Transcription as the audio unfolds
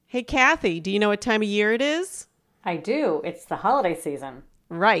Hey, Kathy, do you know what time of year it is? I do. It's the holiday season.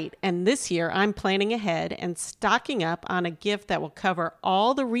 Right, and this year I'm planning ahead and stocking up on a gift that will cover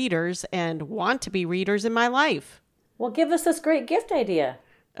all the readers and want to be readers in my life. Well, give us this great gift idea.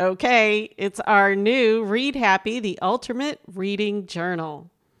 Okay, it's our new Read Happy, the Ultimate Reading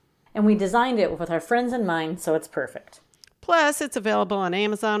Journal. And we designed it with our friends in mind, so it's perfect. Plus, it's available on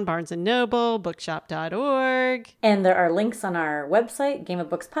Amazon, Barnes & Noble, bookshop.org. And there are links on our website,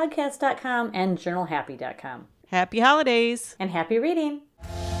 gameofbookspodcast.com and journalhappy.com. Happy holidays! And happy reading!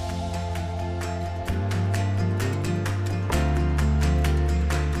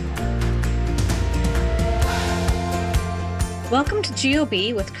 Welcome to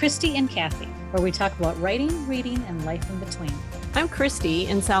GOB with Christy and Kathy, where we talk about writing, reading, and life in between. I'm Christy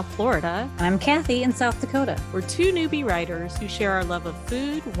in South Florida. And I'm Kathy in South Dakota. We're two newbie writers who share our love of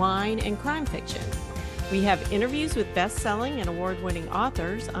food, wine, and crime fiction. We have interviews with best-selling and award-winning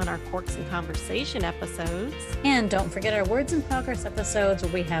authors on our Corks and Conversation episodes. And don't forget our Words in Progress episodes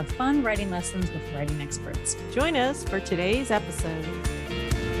where we have fun writing lessons with writing experts. Join us for today's episode.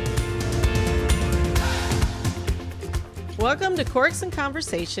 Welcome to Corks and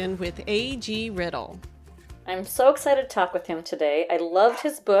Conversation with A.G. Riddle. I'm so excited to talk with him today. I loved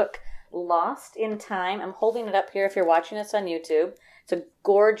his book, Lost in Time. I'm holding it up here if you're watching us on YouTube. It's a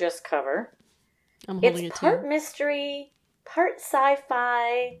gorgeous cover. I'm holding it's it part too. mystery, part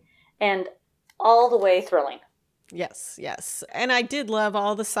sci-fi, and all the way thrilling. Yes, yes. And I did love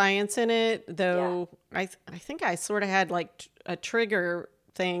all the science in it, though I think I sort of had like a trigger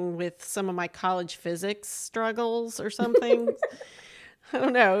thing with some of my college physics struggles or something. I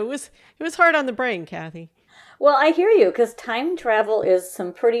don't know. It was hard on the brain, Kathy. Well, I hear you, because time travel is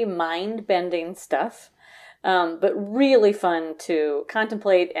some pretty mind-bending stuff, but really fun to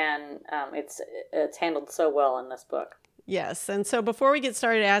contemplate, and it's handled so well in this book. Yes. And so before we get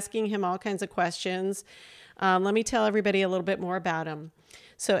started asking him all kinds of questions, let me tell everybody a little bit more about him.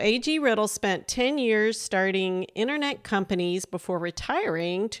 So A.G. Riddle spent 10 years starting internet companies before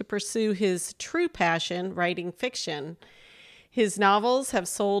retiring to pursue his true passion, writing fiction. His novels have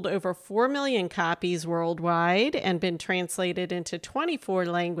sold over 4 million copies worldwide and been translated into 24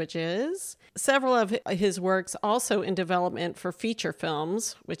 languages. Several of his works also in development for feature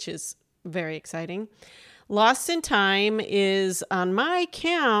films, which is very exciting. Lost in Time is, on my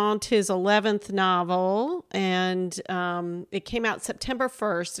count, his 11th novel, and it came out September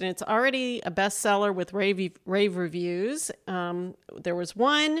 1st, and it's already a bestseller with rave reviews. There was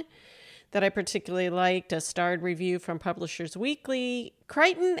one that I particularly liked, a starred review from Publishers Weekly.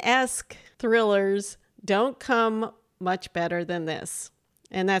 Crichton-esque thrillers don't come much better than this.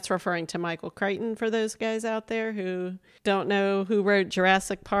 And that's referring to Michael Crichton for those guys out there who don't know who wrote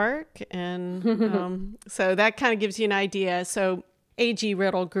Jurassic Park. And so that kind of gives you an idea. So A.G.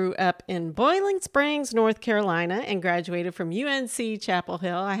 Riddle grew up in Boiling Springs, North Carolina, and graduated from UNC Chapel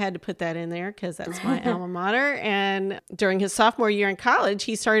Hill. I had to put that in there because that's my alma mater. And during his sophomore year in college,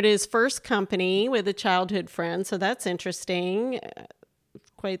 he started his first company with a childhood friend. So that's interesting.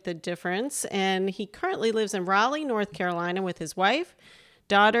 Quite the difference. And he currently lives in Raleigh, North Carolina with his wife,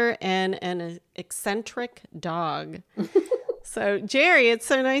 daughter, and an eccentric dog. So, Jerry, it's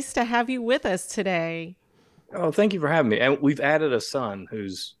so nice to have you with us today. Oh, thank you for having me. And we've added a son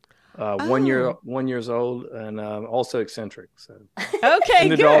who's 1 years old and also eccentric. So okay,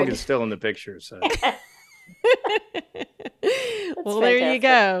 and the good. dog is still in the picture. So well, there you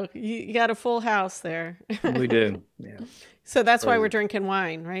go. You got a full house there. We do. Yeah. So that's why we're drinking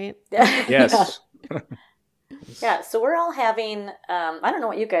wine, right? Yes. Yeah, so we're all having, I don't know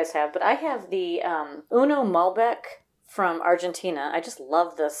what you guys have, but I have the Uno Malbec from Argentina. I just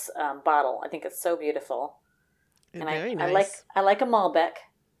love this bottle. I think it's so beautiful. And Very nice. I like a Malbec.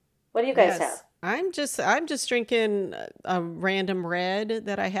 What do you guys have? I'm just drinking a random red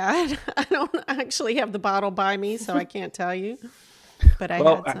that I had. I don't actually have the bottle by me, so I can't tell you. But I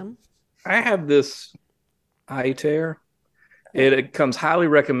had some. I have this Iter. It comes highly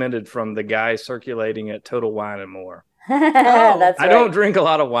recommended from the guy circulating at Total Wine and More. That's I right. don't drink a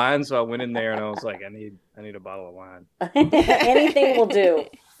lot of wine, so I went in there and I was like, I need a bottle of wine. Anything will do.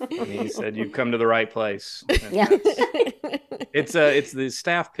 And he said, "You've come to the right place." Yeah. It's the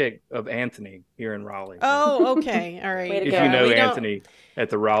staff pick of Anthony here in Raleigh. Oh, okay. All right. Way to If go. you know We don't- Anthony at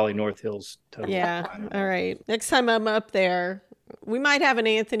the Raleigh North Hills Total. Yeah. Wine. All right. Next time I'm up there, we might have an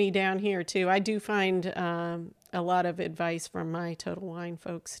Anthony down here too. I do find a lot of advice from my Total Wine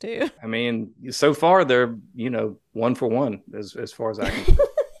folks too. I mean, so far they're 1 for 1 as far as I can.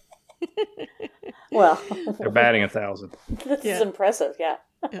 Well, They're batting 1,000. this Yeah. is impressive. Yeah.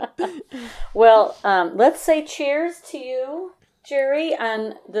 Well, let's say cheers to you, Jerry,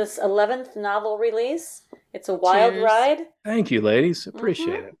 on this 11th novel release. It's a wild ride. Thank you, ladies.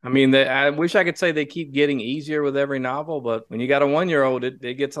 Appreciate it. I mean, I wish I could say they keep getting easier with every novel, but when you got a 1-year-old,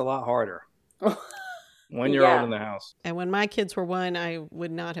 it gets a lot harder. 1-year-old in the house. And when my kids were 1, I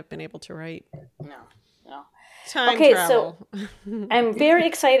would not have been able to write. No. Time travel. So I'm very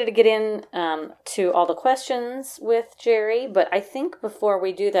excited to get in to all the questions with Jerry, but I think before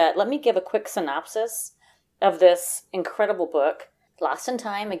we do that, let me give a quick synopsis of this incredible book. Lost in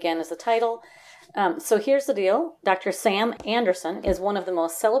Time, again, is the title. So here's the deal. Dr. Sam Anderson is one of the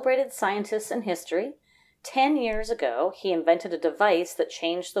most celebrated scientists in history. 10 years ago, he invented a device that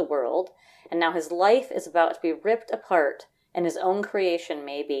changed the world, and now his life is about to be ripped apart, and his own creation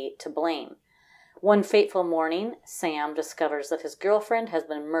may be to blame. One fateful morning, Sam discovers that his girlfriend has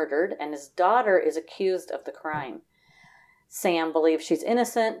been murdered and his daughter is accused of the crime. Sam believes she's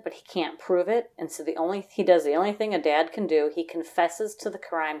innocent, but he can't prove it, and so he does the only thing a dad can do. He confesses to the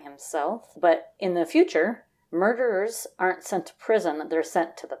crime himself. But in the future, murderers aren't sent to prison, they're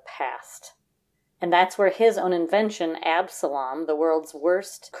sent to the past. And that's where his own invention, Absalom, the world's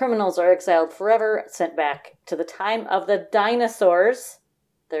worst criminals, are exiled forever, sent back to the time of the dinosaurs.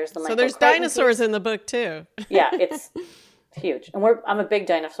 There's dinosaurs in the book too. Yeah, it's huge. And I'm a big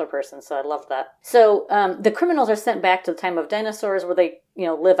dinosaur person, so I love that. So the criminals are sent back to the time of dinosaurs where they,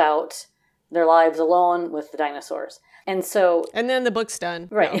 live out their lives alone with the dinosaurs. And then the book's done.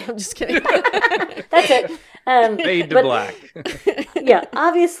 Right. No, I'm just kidding. That's it. Fade to black. Yeah,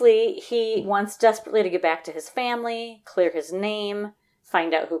 obviously he wants desperately to get back to his family, clear his name,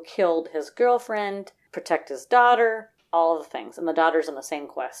 find out who killed his girlfriend, protect his daughter, all of the things. And the daughter's on the same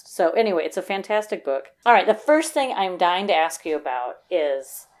quest. So anyway, it's a fantastic book. All right, the first thing I'm dying to ask you about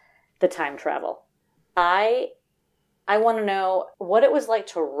is the time travel. I want to know what it was like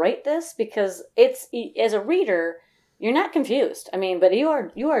to write this, because it's, as a reader, you're not confused. I mean, but you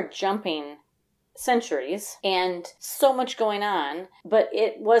are jumping centuries and so much going on, but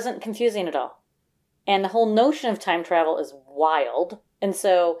it wasn't confusing at all. And the whole notion of time travel is wild. And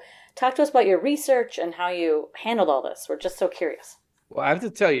so talk to us about your research and how you handled all this. We're just so curious. Well, I have to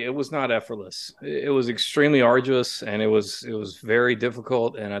tell you, it was not effortless. It was extremely arduous, and it was very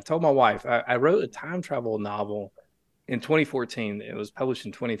difficult. And I told my wife, I wrote a time travel novel in 2014. It was published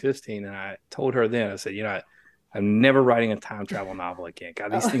in 2015. And I told her then, I said, I'm never writing a time travel novel again.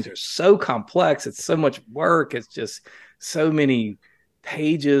 God, these things are so complex. It's so much work. It's just so many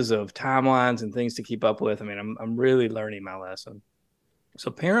pages of timelines and things to keep up with. I mean, I'm really learning my lesson. So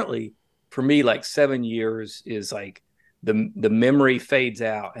apparently for me, like 7 years is like the memory fades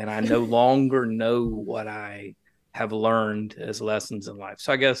out and I no longer know what I have learned as lessons in life.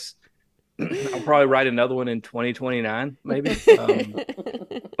 So I guess I'll probably write another one in 2029, maybe.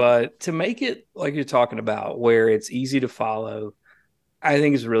 But to make it like you're talking about, where it's easy to follow, I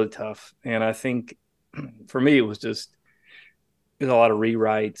think is really tough. And I think for me, there's a lot of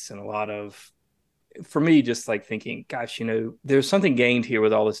rewrites and a lot of, for me, just like thinking, gosh, there's something gained here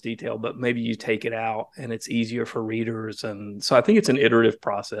with all this detail, but maybe you take it out and it's easier for readers. And so I think it's an iterative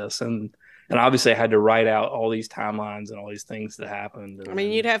process. And obviously I had to write out all these timelines and all these things that happened. I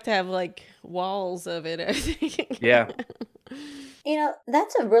mean, you'd have to have like walls of it, I think. Yeah.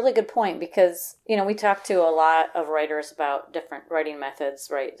 That's a really good point because, we talk to a lot of writers about different writing methods,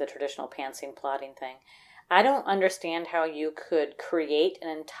 right? The traditional pantsing plotting thing. I don't understand how you could create an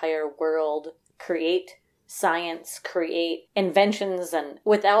entire world, create science, create inventions, and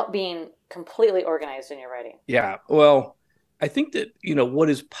without being completely organized in your writing. Yeah. Well, I think that, what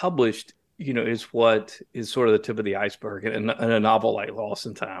is published, is what is sort of the tip of the iceberg in a novel like Lost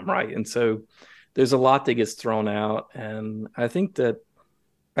in Time, right? And so there's a lot that gets thrown out. And I think that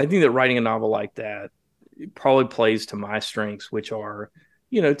writing a novel like that probably plays to my strengths, which are,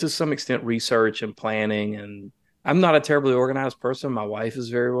 to some extent research and planning. And I'm not a terribly organized person. My wife is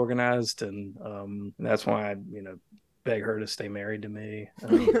very organized. And that's why I, beg her to stay married to me.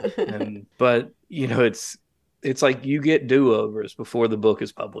 But it's like you get do-overs before the book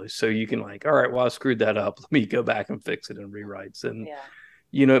is published. So you can like, all right, well, I screwed that up. Let me go back and fix it and rewrites. And,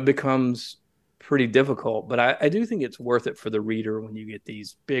 it becomes pretty difficult. But I do think it's worth it for the reader when you get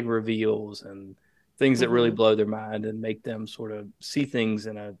these big reveals and things that really blow their mind and make them sort of see things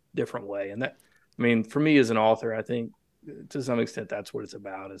in a different way. And that, I mean, for me as an author, I think to some extent that's what it's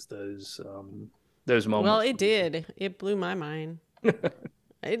about, is those moments. Well, it did. It blew my mind.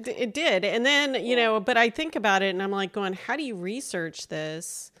 It did. And then, but I think about it and I'm like going, how do you research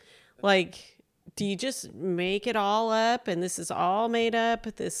this? Like, do you just make it all up and this is all made up?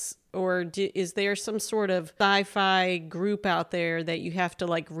 Is there some sort of sci-fi group out there that you have to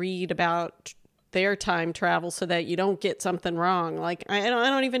like read about their time travel so that you don't get something wrong? Like, I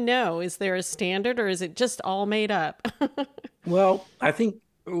don't even know. Is there a standard, or is it just all made up? Well, I think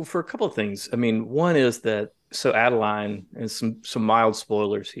for a couple of things. I mean, one is that so Adeline, and some mild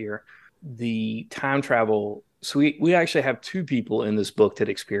spoilers here, the time travel. So we actually have two people in this book that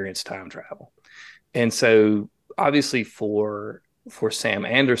experience time travel. And so obviously for Sam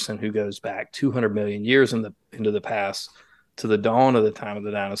Anderson, who goes back 200 million years into the past to the dawn of the time of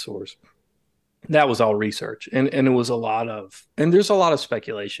the dinosaurs, that was all research. And it was a lot of, and there's a lot of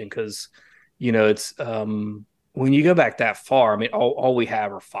speculation because, it's when you go back that far, I mean, all we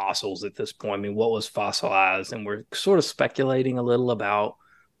have are fossils at this point. I mean, what was fossilized? And we're sort of speculating a little about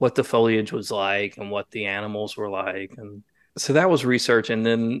what the foliage was like and what the animals were like. And so that was research. And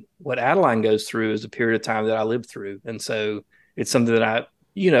then what Adeline goes through is a period of time that I lived through. And so it's something that I,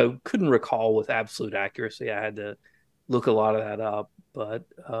 couldn't recall with absolute accuracy. I had to look a lot of that up. But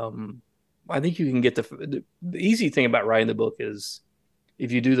I think you can get the easy thing about writing the book is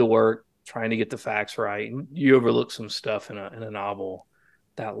if you do the work, trying to get the facts right, you overlook some stuff in a novel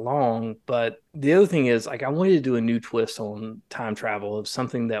that long. But the other thing is, like, I wanted to do a new twist on time travel of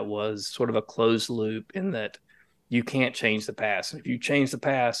something that was sort of a closed loop in that you can't change the past. If you change the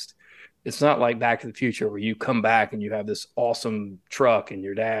past, it's not like Back to the Future where you come back and you have this awesome truck and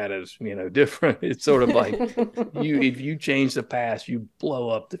your dad is, different. It's sort of like if you change the past, you blow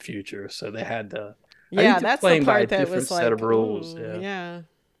up the future. So they had to, yeah, that's the part that was like, set of rules. Yeah,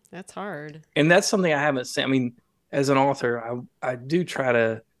 that's hard. And that's something I haven't seen. I mean, as an author, I do try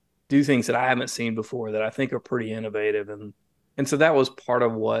to do things that I haven't seen before that I think are pretty innovative. And so that was part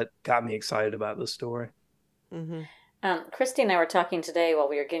of what got me excited about this story. Mm-hmm. Christy and I were talking today while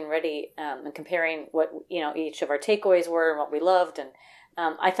we were getting ready and comparing what each of our takeaways were and what we loved. And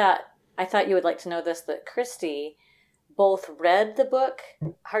I thought you would like to know this, that Christy both read the book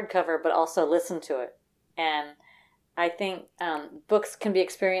hardcover but also listened to it. And I think books can be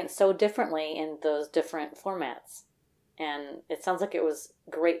experienced so differently in those different formats. And it sounds like it was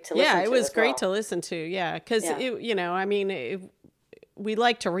great to listen to. Yeah, it was great to listen to. Yeah, because, we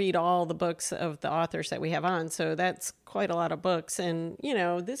like to read all the books of the authors that we have on. So that's quite a lot of books. And,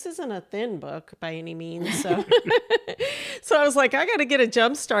 this isn't a thin book by any means. So, so I was like, I got to get a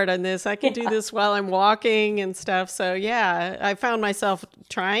jump start on this. I can do this while I'm walking and stuff. So yeah, I found myself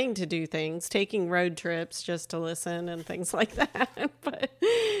trying to do things, taking road trips just to listen and things like that.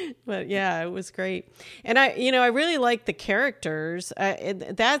 But yeah, it was great. And I really like the characters.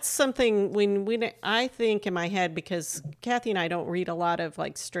 That's something when I think in my head, because Kathy and I don't read a lot of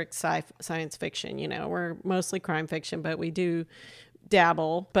like strict science fiction, we're mostly crime fiction, but we do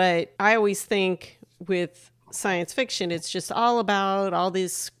dabble. But I always think with science fiction, it's just all about all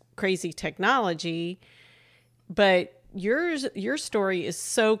this crazy technology. But your story is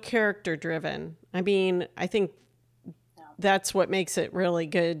so character driven. I mean, I think that's what makes it really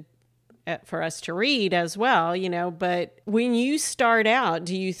good for us to read as well, but when you start out,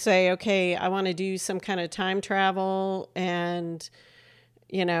 do you say, okay, I want to do some kind of time travel and,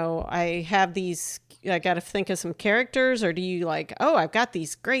 I got to think of some characters, or do you like, oh, I've got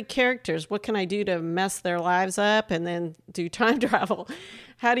these great characters. What can I do to mess their lives up and then do time travel?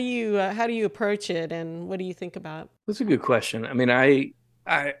 How do you approach it? And what do you think about? That's a good question. I mean,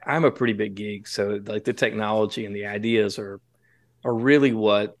 I'm a pretty big geek. So like the technology and the ideas are really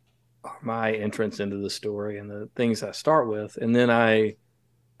what are my entrance into the story and the things I start with. And then I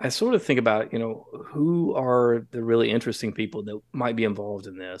sort of think about, who are the really interesting people that might be involved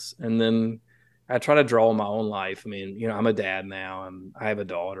in this. And then I try to draw my own life. I mean, I'm a dad now and I have a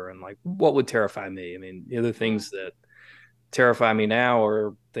daughter, and like, what would terrify me? I mean, the other things that terrify me now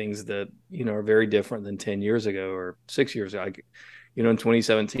are things that, are very different than 10 years ago or 6 years ago. Like, in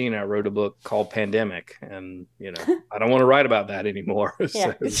 2017, I wrote a book called Pandemic, and, I don't want to write about that anymore.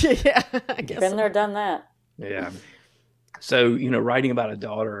 Yeah. So, Yeah, I guess been there, done that. Yeah. So, writing about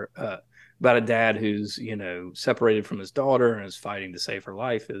about a dad who's, separated from his daughter and is fighting to save her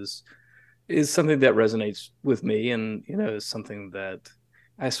life is something that resonates with me, and, is something that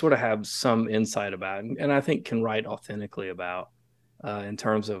I sort of have some insight about, and I think can write authentically about in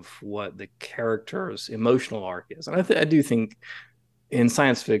terms of what the character's emotional arc is. And I do think in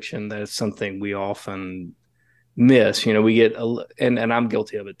science fiction, that is something we often miss. We get, and I'm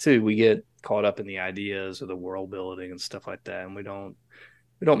guilty of it too. We get caught up in the ideas of the world building and stuff like that, and we don't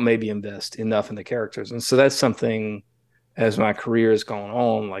maybe invest enough in the characters. And so that's something, as my career has gone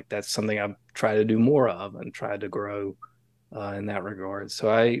on, like that's something I've tried to do more of and tried to grow in that regard.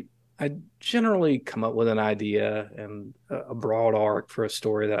 So I generally come up with an idea and a broad arc for a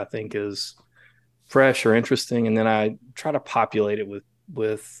story that I think is fresh or interesting, and then I try to populate it with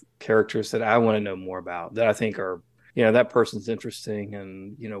with characters that I want to know more about, that I think are, that person's interesting,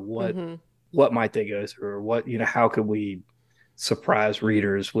 and what might they go through, or what, how could we surprise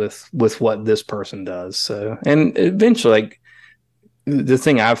readers with what this person does. So, and eventually, like, the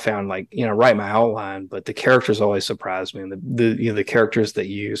thing I've found, like, write my outline, but the characters always surprise me, and the characters that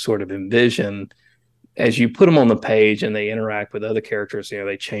you sort of envision as you put them on the page and they interact with other characters,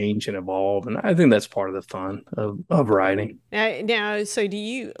 they change and evolve. And I think that's part of the fun of writing. Now, so do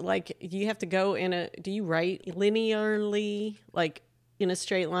you have to go do you write linearly, like in a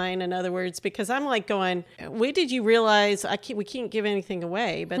straight line, in other words? Because I'm like going, when did you realize we can't give anything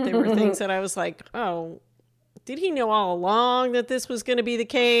away, but there were things that I was like, oh, did he know all along that this was going to be the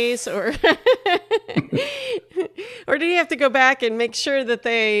case, or or did he have to go back and make sure that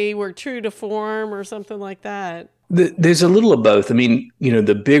they were true to form or something like that? There's a little of both. I mean,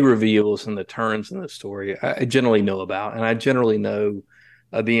 the big reveals and the turns in the story, I generally know about, and I generally know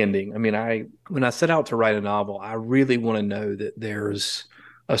the ending. I mean, when I set out to write a novel, I really want to know that there's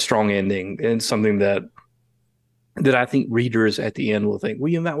a strong ending and something that I think readers at the end will think,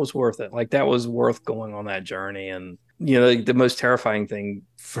 William, that was worth it. Like, that was worth going on that journey. And, like, the most terrifying thing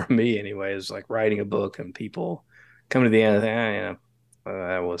for me anyway is like writing a book and people come to the end and think,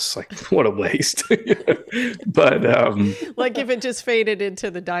 that was like, what a waste. But like if it just faded into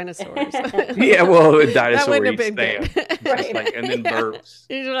the dinosaurs. Yeah, well, the dinosaur that wouldn't eats have been Stan, right. like, and then burps.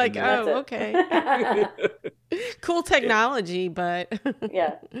 You're like, oh, okay. Cool technology, but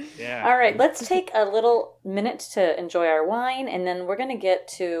yeah. Yeah. All right, let's take a little minute to enjoy our wine, and then we're going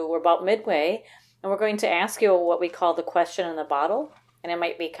to we're about midway, and we're going to ask you what we call the question in the bottle, and it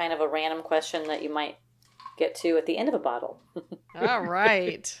might be kind of a random question that you might get to at the end of a bottle. All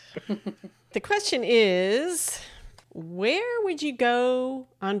right. The question is, where would you go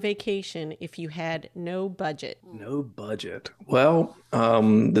on vacation if you had no budget? No budget. Well,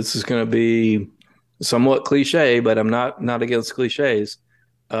 this is going to be somewhat cliche, but I'm not against cliches.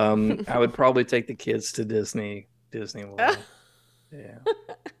 I would probably take the kids to Disney World. Yeah.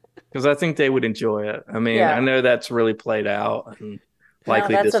 Because I think they would enjoy it. I mean, I know that's really played out and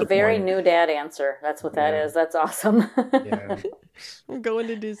likely that's a very disappointing. new dad answer. That's what that is. That's awesome. Yeah. I'm going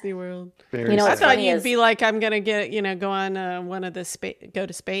to Disney World. Very I what's thought funny you'd is- be like, I'm going to get, go on one of the go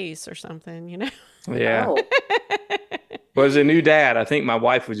to space or something, Yeah. Oh. Well, as a new dad, I think my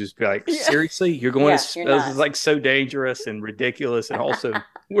wife would just be like, seriously, you're going to, you're this not. is like so dangerous and ridiculous. And also,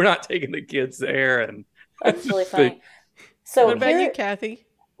 we're not taking the kids there. And That's really funny. So what about you, Kathy?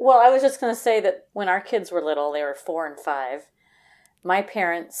 Well, I was just going to say that when our kids were little, they were 4 and 5, my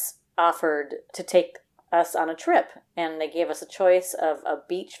parents offered to take us on a trip, and they gave us a choice of a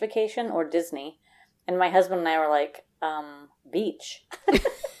beach vacation or Disney. And my husband and I were like, beach.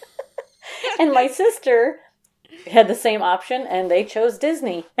 And my sister had the same option, and they chose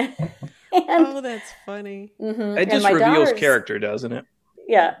Disney. Oh, that's funny. Mm-hmm. it just reveals character, doesn't it?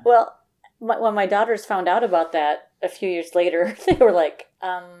 Yeah. Well, when my daughters found out about that a few years later, they were like,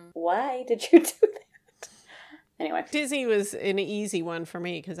 why did you do that? Anyway. Disney was an easy one for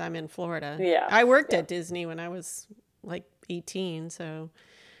me because I'm in Florida. Yeah. I worked at Disney when I was like 18, so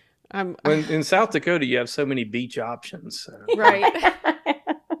in South Dakota, you have so many beach options. So. Right.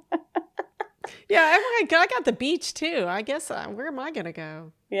 Yeah, I got the beach too. I guess where am I going to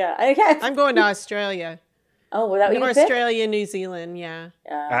go? Yeah. I'm going to Australia. Oh, without you Australia, New Zealand, yeah.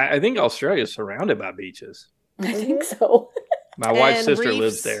 I think Australia is surrounded by beaches. I think so. My wife's sister reefs.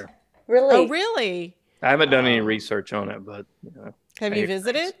 lives there. Really? Oh, really? I haven't done any research on it, but Have you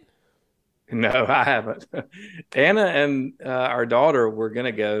visited? No, I haven't. Anna and our daughter were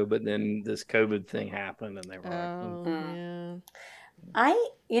gonna go, but then this COVID thing happened, and they were Oh, yeah.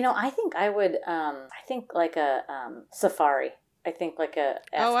 I think I would. I think like a safari. I think like a.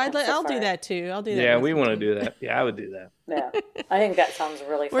 I'll safari. do that too. I'll do that. Yeah, with we you want to too. do that. Yeah, I would do that. Yeah, I think that sounds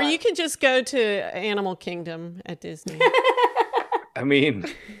really fun. Or you can just go to Animal Kingdom at Disney. I mean,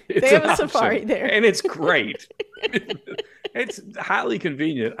 it's They have an a option, safari there. and it's great. It's highly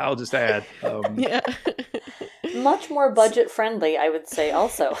convenient. I'll just add. Yeah. Much more budget friendly, I would say.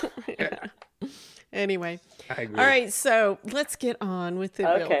 Also. Yeah. Anyway. I agree. All right, so let's get on with the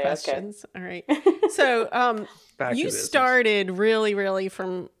real questions. All right. So Back to you business. started really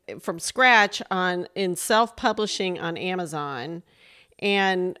from scratch in self-publishing on Amazon.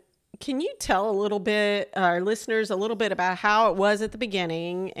 And can you tell our listeners a little bit about how it was at the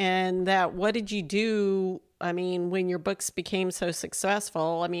beginning, and what did you do? I mean, when your books became so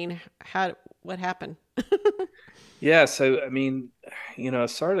successful, I mean, what happened? Yeah, so I mean, I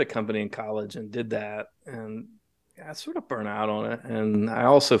started a company in college and did that, and I sort of burnt out on it. And I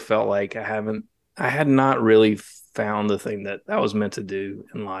also felt like I haven't I had not really found the thing that I was meant to do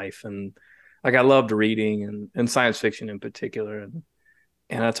in life. And like I loved reading and science fiction in particular.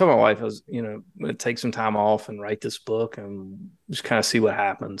 And I told my wife I was, I'm going to take some time off and write this book and just kind of see what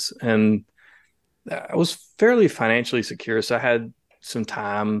happens. And I was fairly financially secure, so I had some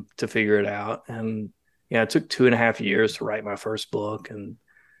time to figure it out. And it took 2.5 years to write my first book, and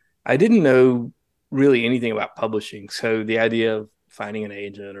I didn't know really anything about publishing. So the idea of finding an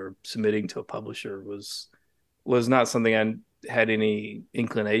agent or submitting to a publisher was not something I had any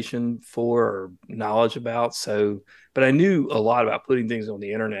inclination for or knowledge about. So, but I knew a lot about putting things on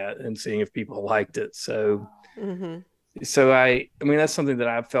the internet and seeing if people liked it. So, Mm-hmm. I mean, that's something that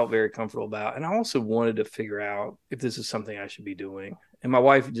I felt very comfortable about. And I also wanted to figure out if this is something I should be doing. And my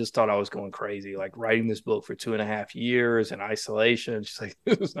wife just thought I was going crazy, like writing this book for 2.5 years in isolation. She's like,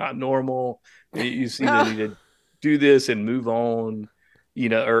 this is not normal. You seem to need to do this and move on,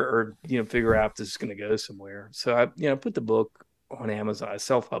 or figure out if this is going to go somewhere. So I put the book on Amazon. I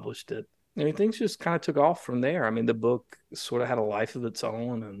self-published it. I mean, things just kind of took off from there. I mean, the book sort of had a life of its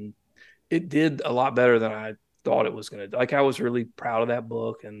own, and it did a lot better than I thought it was going to. Like, I was really proud of that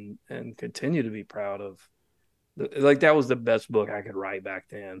book and continue to be proud of. That was the best book I could write back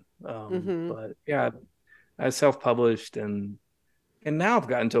then. Mm-hmm. But yeah, I self-published, and now I've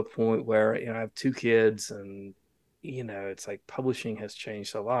gotten to a point where I have 2 kids, and it's like publishing has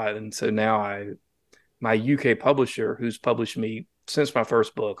changed a lot. And so now my UK publisher, who's published me since my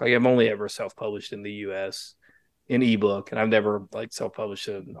first book, like I've only ever self-published in the US in ebook, and I've never like self-published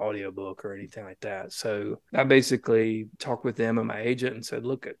an audiobook or anything like that. So I basically talked with them and my agent and said,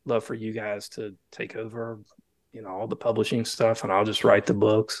 look, I'd love for you guys to take over, all the publishing stuff, and I'll just write the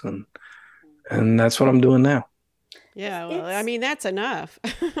books, and that's what I'm doing now. Yeah, well, I mean, that's enough.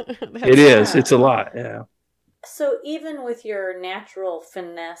 It is. It's a lot. Yeah. So even with your natural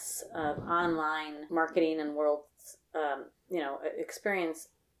finesse of online marketing and world, experience,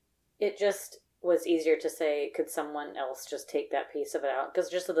 it just was easier to say, could someone else just take that piece of it out? Because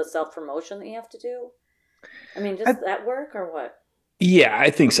just of the self-promotion that you have to do? I mean, that work or what? Yeah, I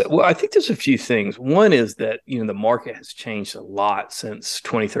think so. Well, I think there's a few things. One is that, the market has changed a lot since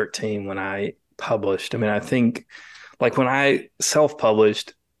 2013 when I published. I mean, I think like when I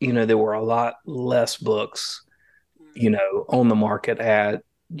self-published, there were a lot less books, on the market at,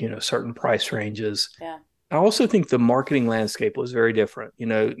 certain price ranges. Yeah. I also think the marketing landscape was very different.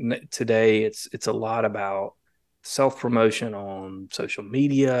 Today it's a lot about self-promotion on social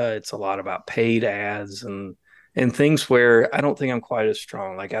media. It's a lot about paid ads and things where I don't think I'm quite as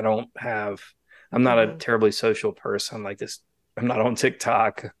strong. Like I'm not a terribly social person like this. I'm not on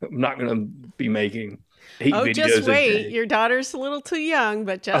TikTok. I'm not going to be making 8 videos just wait. a day. Your daughter's a little too young,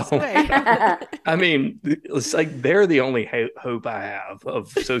 but just wait. I mean, it's like they're the only hope I have of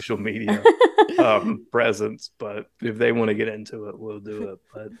social media presence. But if they want to get into it, we'll do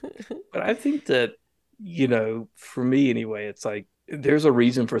it. But I think that, for me anyway, it's like there's a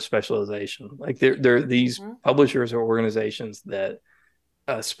reason for specialization. Like there are these publishers or organizations that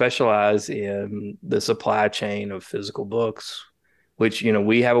specialize in the supply chain of physical books, which,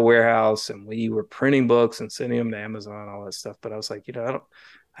 we have a warehouse and we were printing books and sending them to Amazon, all that stuff. But I was like, I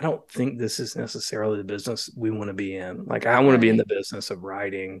don't think this is necessarily the business we want to be in. Like, I want to be in the business of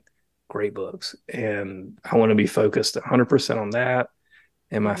writing great books, and I want to be focused 100% on that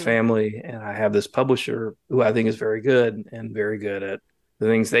and my family. And I have this publisher who I think is very good and very good at the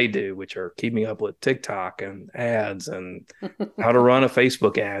things they do, which are keeping up with TikTok and ads and how to run a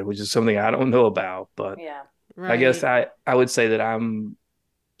Facebook ad, which is something I don't know about. But yeah. Right. I guess I would say that I'm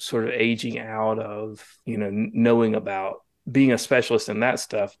sort of aging out of, knowing about being a specialist in that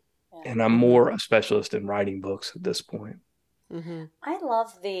stuff. Yeah. And I'm more a specialist in writing books at this point. Mm-hmm. I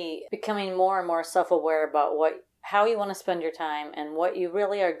love the becoming more and more self-aware about how you want to spend your time and what you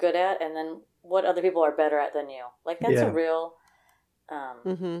really are good at, and then what other people are better at than you. Like, that's a real...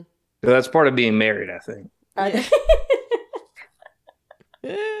 So that's part of being married, I think.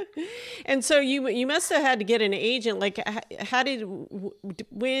 And so you must have had to get an agent. Like,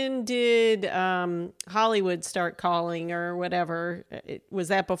 when did Hollywood start calling or whatever? Was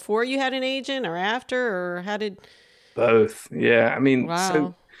that before you had an agent or after, or how did? Both. Yeah. I mean, wow.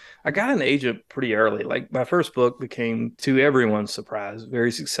 So I got an agent pretty early. Like, my first book became, to everyone's surprise,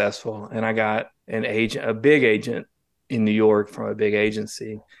 very successful. And I got a big agent in New York from a big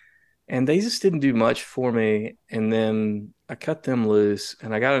agency. And they just didn't do much for me. And then I cut them loose,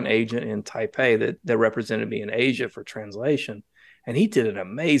 and I got an agent in Taipei that represented me in Asia for translation. And he did an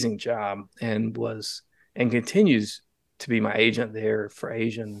amazing job and continues to be my agent there for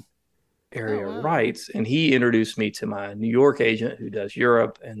Asian area rights. And he introduced me to my New York agent who does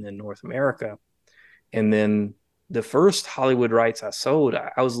Europe and then North America. And then the first Hollywood rights I sold,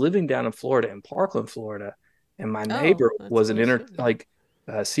 I was living down in Florida, in Parkland, Florida, and my Oh, neighbor that's was close too.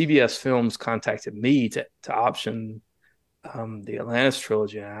 CBS Films contacted me to option the Atlantis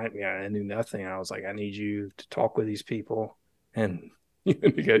trilogy. And I knew nothing. I was like, I need you to talk with these people and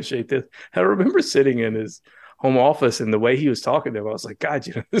negotiate this. I remember sitting in his home office and the way he was talking to him, I was like, God,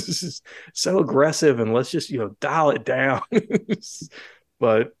 this is so aggressive, and let's just, dial it down.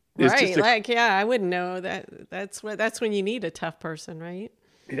 But it's Right. just a Like, yeah, I wouldn't know that. That's when you need a tough person, right?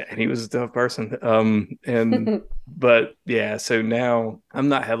 Yeah, and he was a tough person. But yeah, so now I'm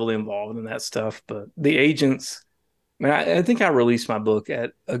not heavily involved in that stuff. But the agents, man, I think I released my book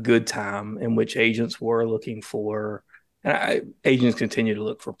at a good time in which agents were looking for, and agents continue to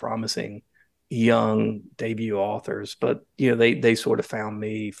look for promising young debut authors. But they sort of found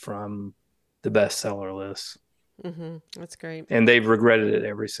me from the bestseller list, That's great. and they've regretted it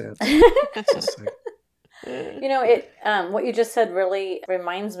ever since. So, What you just said really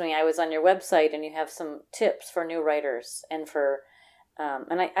reminds me. I was on your website, and you have some tips for new writers, and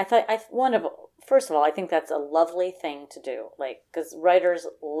I thought first of all, I think that's a lovely thing to do, like, because writers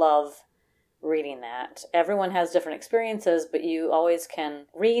love reading that. Everyone has different experiences, but you always can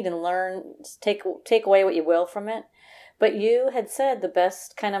read and learn, take away what you will from it. But you had said the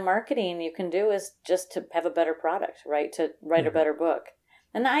best kind of marketing you can do is just to have a better product, right? To write a better book.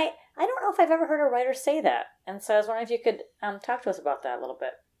 And I don't know if I've ever heard a writer say that. And so I was wondering if you could talk to us about that a little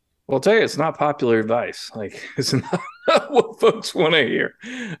bit. Well, I'll tell you, it's not popular advice. Like, it's not what folks want to hear.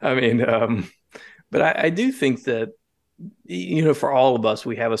 I mean, but I do think that, for all of us,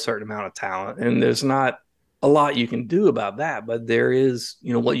 we have a certain amount of talent, and there's not a lot you can do about that. But there is,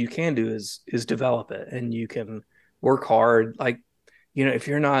 what you can do is develop it, and you can work hard. Like, if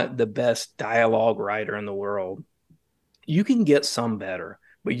you're not the best dialogue writer in the world, you can get some better,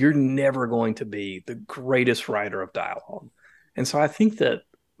 but you're never going to be the greatest writer of dialogue. And so I think that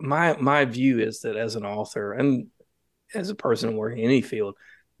my view is that as an author and as a person working in any field,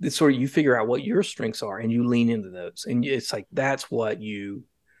 it's sort of you figure out what your strengths are and you lean into those. And it's like that's what you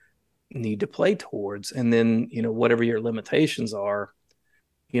need to play towards. And then, whatever your limitations are,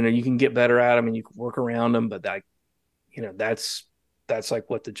 you can get better at them and you can work around them, but that's like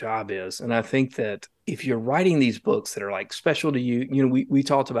what the job is. And I think that if you're writing these books that are like special to you, we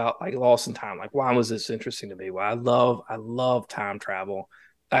talked about like Lost in Time. Like, why was this interesting to me? Well, I love time travel.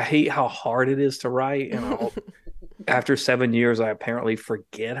 I hate how hard it is to write. And after 7 years, I apparently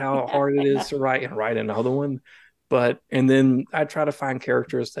forget how hard it is to write and write another one. And then I try to find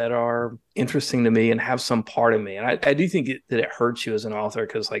characters that are interesting to me and have some part of me. And I do think that it hurts you as an author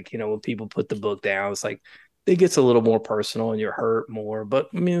because, like, when people put the book down, it's like, it gets a little more personal and you're hurt more. But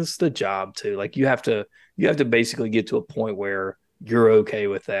I mean, it's the job too. Like, you have to basically get to a point where you're okay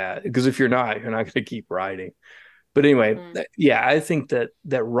with that. Because if you're not going to keep writing. But anyway, yeah, I think that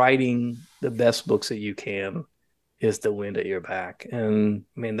writing the best books that you can is the wind at your back. And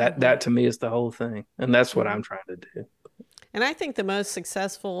I mean, that to me is the whole thing. And that's what I'm trying to do. And I think the most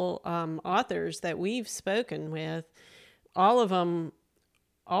successful authors that we've spoken with, all of them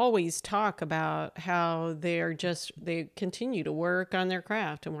always talk about how they continue to work on their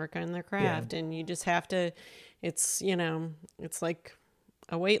craft and work on their craft. Yeah. And you just have to, it's like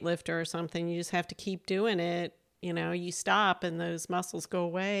a weightlifter or something. You just have to keep doing it. You stop and those muscles go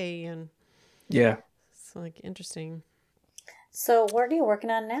away. And yeah, it's like interesting. So what are you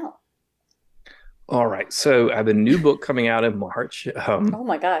working on now? All right. So I have a new book coming out in March. Oh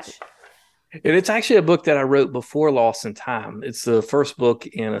my gosh. And it's actually a book that I wrote before Lost in Time. It's the first book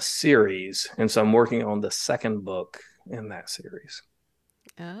in a series. And so I'm working on the second book in that series.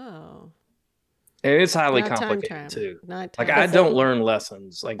 Oh. And it's highly complicated too. Like, I don't learn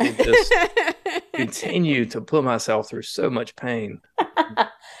lessons. Like, it just continue to put myself through so much pain.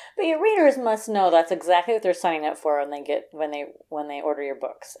 But your readers must know that's exactly what they're signing up for when they order your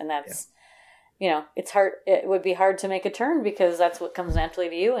books. And that's it's hard. It would be hard to make a turn because that's what comes naturally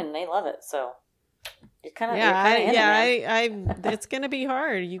to you, and they love it. So you're kind of it's gonna be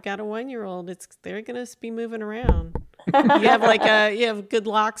hard. You got a 1-year-old. They're gonna be moving around. You have good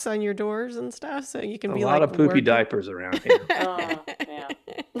locks on your doors and stuff, so you can be like a lot of poopy diapers around here. Oh, yeah.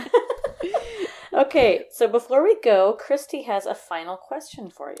 Okay, so before we go, Christy has a final question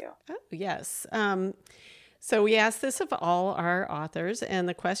for you. Oh, yes. So we asked this of all our authors, and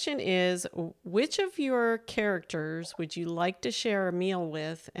the question is, which of your characters would you like to share a meal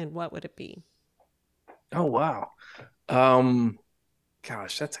with, and what would it be? Oh, wow.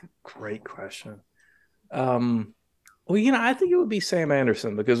 Gosh, that's a great question. Well, I think it would be Sam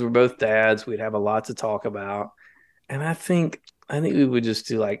Anderson because we're both dads. We'd have a lot to talk about. And I think we would just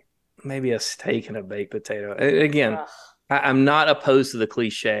do like maybe a steak and a baked potato. Again, Ugh. I'm not opposed to the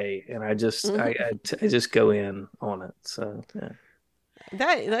cliche, and I just I just go in on it. So yeah.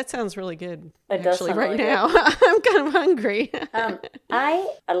 That sounds really good. It does Actually, sound right really now I'm kind of hungry. I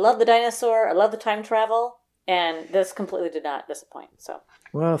love the dinosaur. I love the time travel, and this completely did not disappoint. So,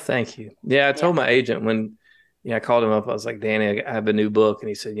 Well, thank you. Yeah, I told my agent when I called him up. I was like, Danny, I have a new book, and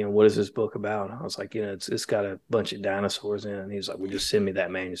he said, what is this book about? And I was like, it's got a bunch of dinosaurs in it. And he was like, well, just send me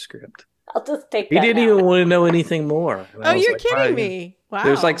that manuscript. I'll just take He that. didn't even want to know anything more. Oh, you're kidding me. Wow.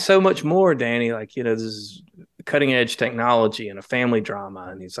 There's like so much more, Danny. Like, this is cutting edge technology and a family drama.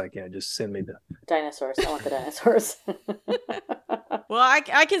 And he's like, just send me the dinosaurs. I want the dinosaurs. Well, I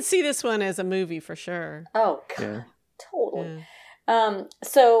can see this one as a movie for sure. Oh, God. Yeah. Totally. Yeah.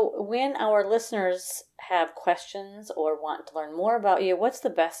 So when our listeners have questions or want to learn more about you, what's the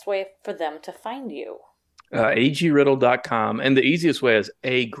best way for them to find you? agriddle.com, and the easiest way is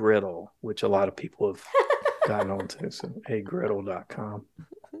a griddle, which a lot of people have gotten onto. So agriddle.com.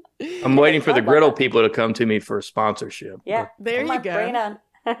 I'm waiting for the griddle people to come to me for a sponsorship. Yeah, there you go. Bring it on.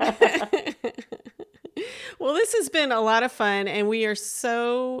 Well, this has been a lot of fun, and we are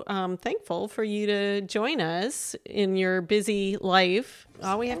so thankful for you to join us in your busy life.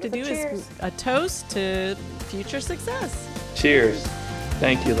 All we have to do is a toast to future success. Cheers.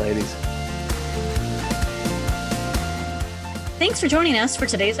 Thank you, ladies. Thanks for joining us for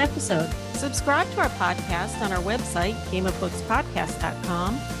today's episode. Subscribe to our podcast on our website,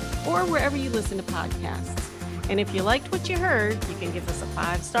 gameofbookspodcast.com, or wherever you listen to podcasts. And if you liked what you heard, you can give us a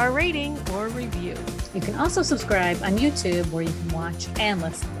 5-star rating or review. You can also subscribe on YouTube, where you can watch and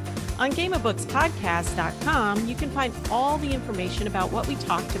listen. On gameofbookspodcast.com, you can find all the information about what we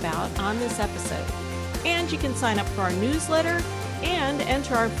talked about on this episode. And you can sign up for our newsletter and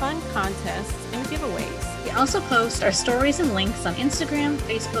enter our fun contests and giveaways. We also post our stories and links on Instagram,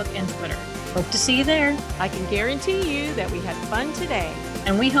 Facebook, and Twitter. Hope to see you there. I can guarantee you that we had fun today.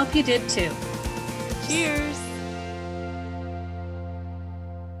 And we hope you did too. Cheers.